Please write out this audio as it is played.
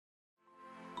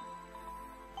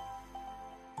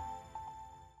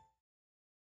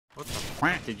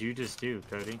What did you just do,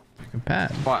 Cody?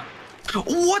 Pat. What?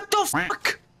 What the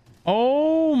fuck?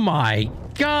 Oh my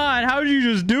god, how did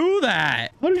you just do that?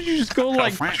 How did you just go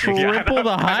like triple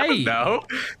the height? No.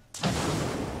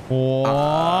 What?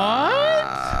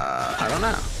 I don't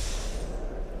know.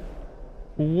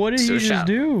 What did you just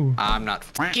do? I'm not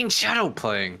fucking shadow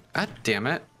playing. God damn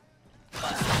it.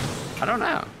 I don't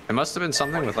know. It must have been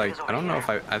something with like, I don't know if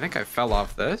I think I fell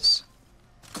off this.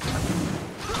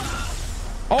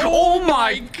 Oh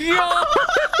my god!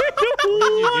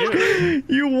 What did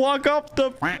You walk up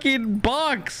the fucking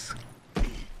box.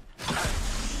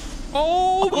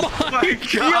 Oh my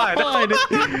god!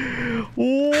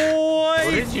 What? What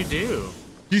did you do?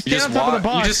 You stand on top of the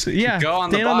box. You just yeah, go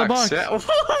on stand the on box. the Yeah. box.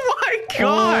 Oh my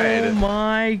god! Oh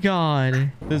my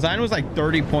god! Design was like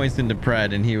 30 points into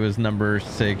Pred, and he was number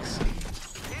 6.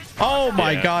 Oh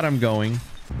my god! I'm going.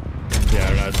 Yeah, I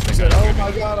don't know. I said, oh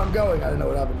my god, I'm going. I didn't know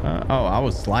what happened. Oh, I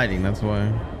was sliding. That's why.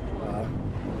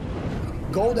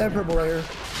 Gold and purple right here.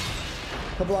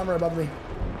 Purple armor above me.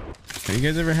 Have you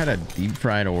guys ever had a deep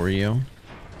fried Oreo?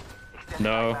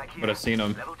 No, but I've seen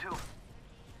them.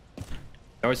 I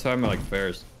always talking about like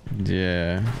fairs.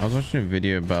 Yeah, I was watching a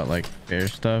video about like fair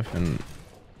stuff, and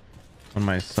one of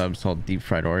my subs called deep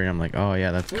fried Oreo. I'm like, oh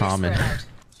yeah, that's common.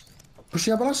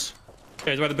 Pushing up on us?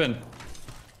 Okay, he's by the bin.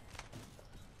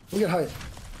 We get height.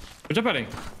 We're jump heading.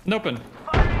 Open.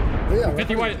 Oh, yeah,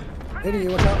 50 white. 80,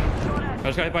 watch out. I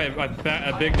just got hit by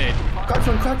a big nade. Cracked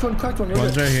one, cracked one, cracked one.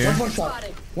 One's right here. One shot.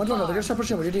 One's one, they're gonna start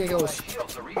pushing. Where do you think it goes?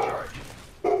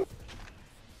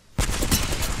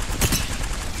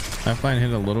 Lifeline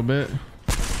hit a little bit.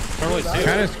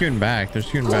 Kind of scooting back. They're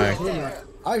scooting back.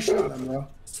 I shot them, bro.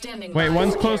 Wait,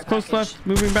 one's close left,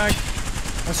 moving back.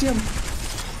 I see him.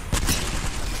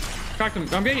 Cracked him.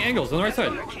 I'm getting angles on the right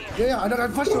side. Yeah, I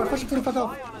pushed him. I pushed him 25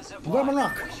 health. I'm going on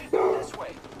rock.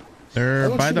 They're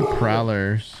by the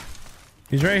prowlers.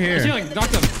 He's right here. Healing.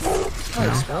 Knocked him.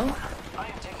 Nice, bro.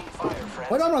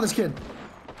 What armor on this kid?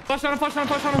 Flash on him. Flash on him.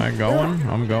 Flash on him. Am I going?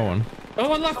 I'm going. No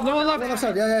one left. No one left. Left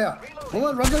side. Yeah.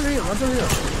 One runs over here. Runs over here.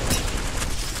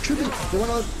 Shoot me.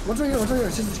 One's right here. One's right here.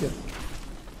 Assist this kid.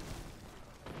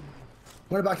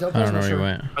 Went back up. I don't know where he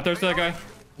went. I thirsty that guy.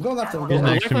 I'm going left. I'm He's going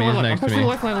left. next to me. He's I'm next to pushing the me.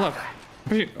 lifeline left.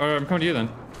 Or I'm coming to you then.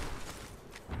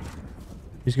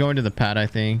 He's going to the pad, I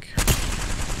think.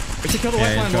 We should kill the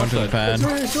Yeah, lifeline he's going to the left side.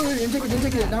 pad. Sorry, didn't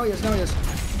take it. Now he is.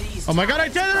 Oh my god, I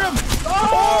tethered him!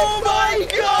 Oh my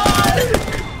god!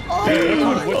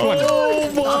 Which one?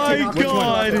 Oh my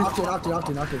god!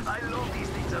 Octane.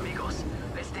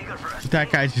 That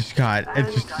guy just got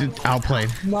it's outplayed.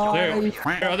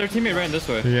 Their other teammate ran this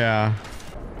way. Yeah.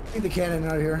 Get the cannon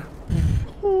out of here.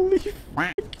 Holy He's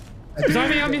on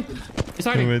me. He's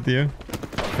I'm hiding. with you.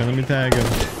 Okay, let me tag him.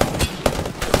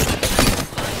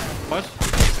 What?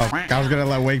 Oh, I was gonna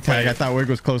let Wig tag. I thought Wig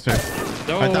was closer.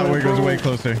 No, I thought Wig was way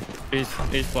closer. He's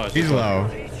flushed. He's low.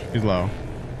 He's low.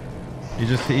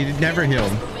 He never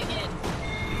healed.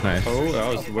 Nice. Oh, that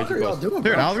was way too close.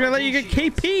 Dude, I was gonna let you get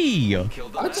KP.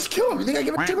 I just killed him. You think I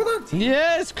give a shit about that?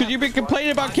 Yes, because you've been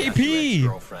complaining about KP.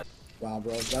 Wow,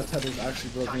 bro. That tether is actually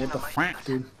broken. What the fuck,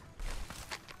 dude?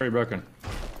 Very broken.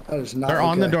 That is not They're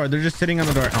on the door. They're just sitting on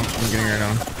the door. I'm getting right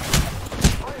on.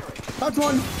 That's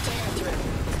one.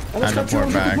 I had to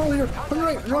port back.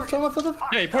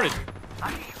 Yeah, he ported.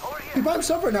 He's by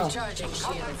himself right now.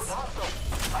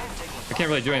 I can't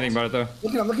really do anything about it though.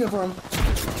 I'm looking for him.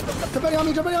 Jump on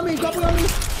me, dropping on me.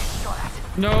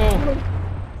 No.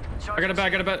 I got a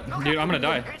bet. Dude, I'm gonna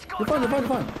die. You're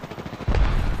fine.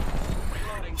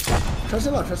 Try to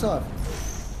stay left.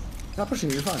 Not pushing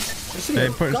you, you're fine. They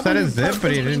set a zip,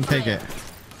 but he didn't take it.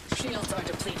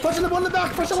 Push the one in the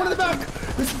back. There's one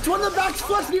in the back's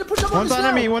flush. We need to push up on One's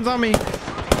on me. One's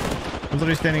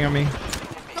literally standing on me.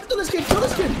 Kill this kid.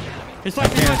 He's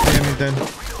like, Can't see him. He's dead.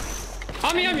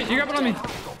 on me. You got it on me.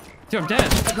 Dude, I'm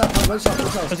dead. There's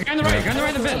a guy on the right. Guy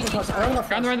in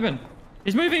the bin.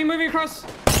 He's moving across.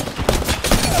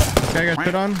 Okay, I got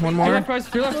spit on. One more.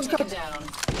 Two left.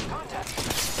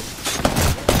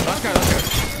 Last guy.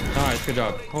 Nice, good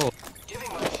job. Oh.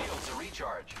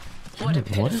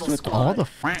 What is with all the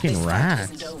fucking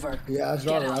rats? Yeah, it's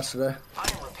not a rats today.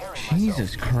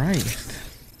 Jesus Christ.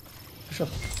 Push up.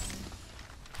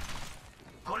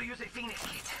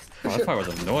 Oh, that fight was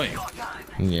annoying.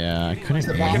 Yeah, I couldn't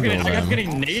I handle kept them.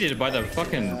 getting naded by the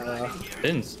fucking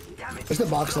bins. It's the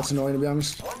box that's annoying, to be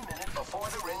honest.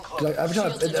 Like, every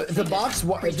time, if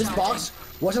this box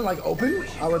wasn't like open,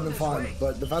 I would have been fine.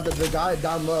 But the fact that the guy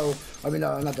down low,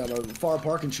 not down low, far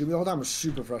apart can shoot me the whole time was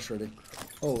super frustrating.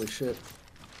 Holy shit.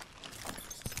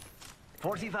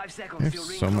 45 seconds. They have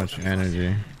so much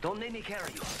energy. Don't let me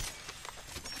carry you.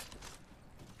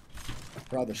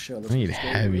 Rather shit. I need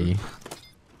heavy.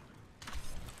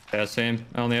 Yeah, same.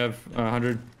 I only have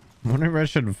 100. I wonder if I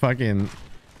should fucking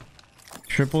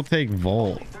triple take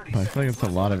Volt. But I feel like it's a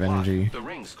lot of energy.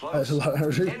 That's a lot of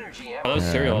energy. Oh, there's Yeah, I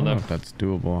cereal don't in know there. if that's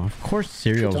doable. Of course,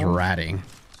 cereal's ratting.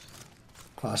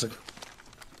 Classic.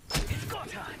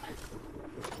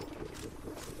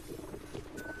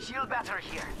 Shield battery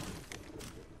here.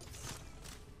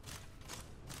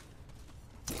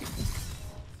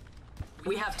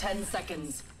 We have 10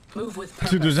 seconds. Move with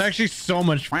purpose. Dude, there's actually so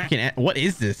much fucking. What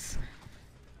is this?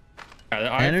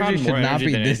 I Energy found should more not energy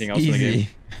be than this anything else in the game. easy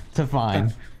to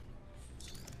find.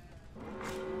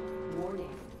 Warning.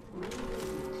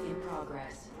 In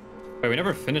progress. Wait, we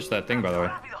never finished that thing, by the way.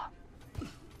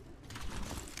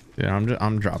 Yeah,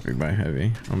 I'm dropping by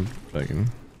heavy. I'm fucking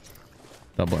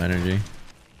double energy.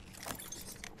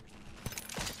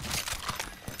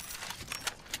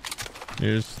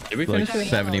 There's Did we like finish it?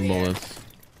 70 bullets.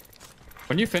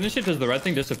 When you finish it, does the red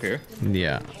thing disappear?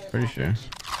 Yeah, pretty sure.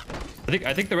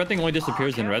 I think the red thing only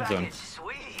disappears in red zone.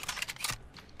 Sweet.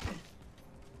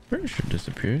 Pretty sure it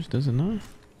disappears, does it not?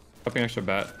 Dropping extra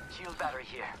bat. Shield battery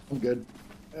here. I'm good.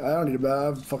 I don't need a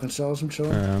bad fucking cells. I'm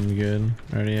chilling. I'm good.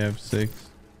 I already have 6.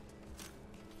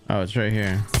 Oh, it's right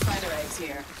here. Spider eggs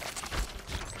here.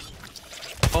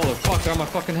 Oh the fuck, they're on my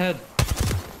fucking head.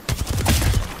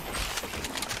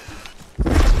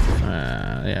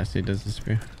 Yeah, see, it does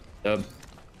disappear. Dub.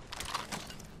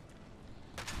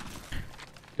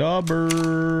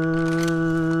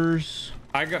 Dubbers.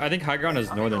 I think high ground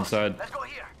is northern side. Let's go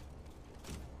here.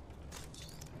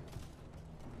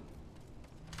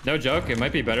 No joke, it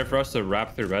might be better for us to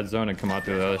wrap through red zone and come out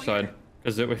through the other side.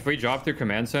 Because if we drop through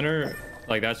command center,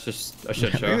 like that's just a shit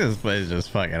I think show. this place is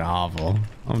just fucking awful.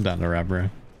 I'm down to wrap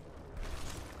around.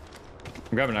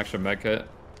 I'm grabbing an extra med kit.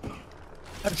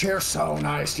 That chair's so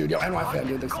nice, dude. Yo, and my fan,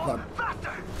 dude. This is fun.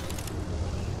 Faster.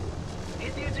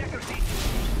 Hit the ejector seat.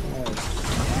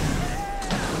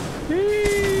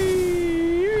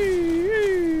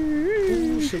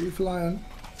 Ooh, shit, we flying.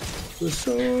 We're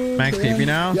so Max grand. TP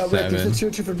now? Yeah, wait, this 7. is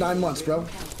tier 2 for 9 months, bro.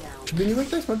 Should be new week,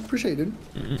 thanks, man. Appreciate it,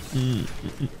 dude.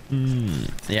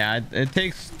 Yeah, it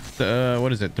takes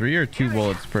what is it, 3 or 2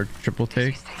 bullets per triple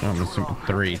take? I'm assuming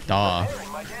 3. Duh. I'm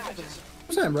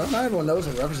saying, bro. Not everyone knows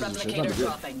the references and shit. It's not Replicator big deal.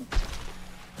 dropping.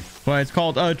 Well, it's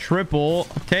called a triple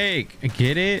take.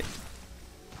 Get it?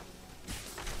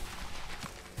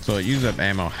 So it uses up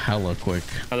ammo hella quick.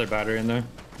 Another battery in there.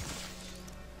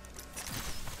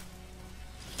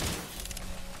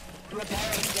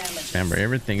 Repairing damage. Amber, you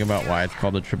ever think about why it's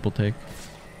called a triple take?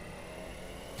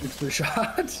 It's 3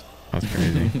 shots. That's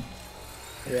crazy.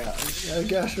 Yeah,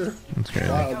 yeah, sure. That's crazy.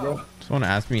 Wow, bro. Someone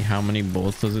asked me how many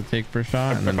bullets does it take per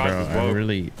shot, and then bro,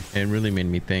 it really made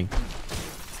me think.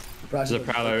 There's a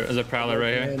prowler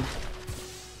right here.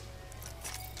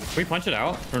 Can we punch it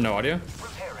out or no audio?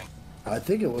 I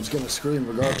think it was gonna scream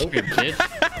regardless. Good bitch.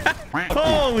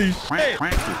 Holy shit!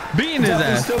 Beating his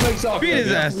ass. Still makes audio. Beat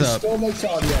his ass up. Still makes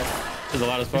audio. There's a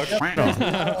lot of fuck.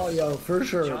 Oh, yo, for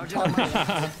sure.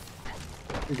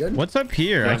 You good? What's up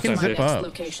here? I can zip Next up.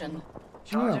 location.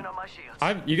 Charging on my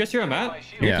shields. You guys hear him at?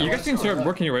 Yeah. You guys can start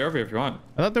working your way over here if you want.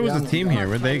 I thought there was a team here.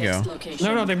 Where'd they go? Next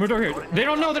location. No, they moved over here. They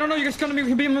don't know. You guys gonna beat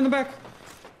them in the back.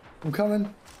 I'm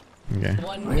coming. Okay.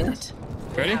 1 minute.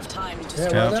 Ready? Have time to Yeah,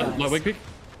 Yeah. right there. Low wig peek.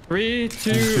 3,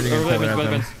 2, shooting over at them, the at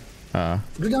vents.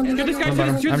 Go down, Shoot this guy, I'm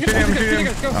shoot shooting this guy, him. shoot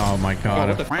this guy, go. Oh my God, god.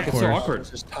 what the fuck? It's so awkward. It's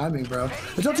just timing, bro.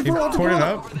 It's up to He four, poured it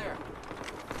up.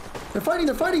 They're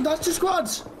fighting. That's 2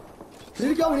 squads. We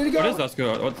need to go. What is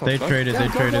that? What the They fuck? traded. They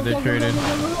traded.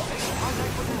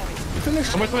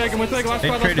 Finish. I'm with Wig, last They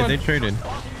squad, traded. They traded.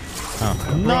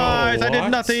 Oh. Nice! I did what?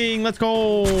 nothing. Let's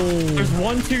go. There's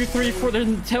 1, 2, 3, 4.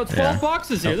 There's 12 Yeah.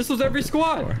 boxes here. This was every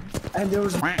squad. And there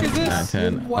was What is this?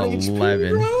 10, 1 HP, 11.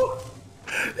 bro.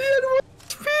 He had 1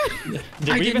 HP.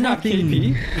 Did we even have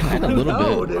KP? A little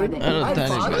No, bit. dude. I don't I had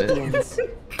tiny 5.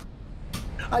 bit.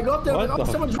 I go up there, What like, oh,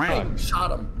 the someone's fuck? dying.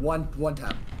 Shot him. One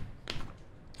tap.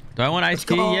 Do I want iced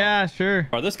tea? go. Yeah, sure.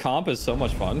 Bro, this comp is so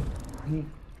much fun.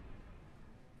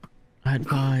 I had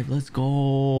 5. Let's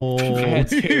go. I had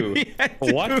 2. We had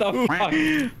What the 2. fuck?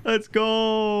 Let's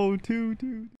go. 2.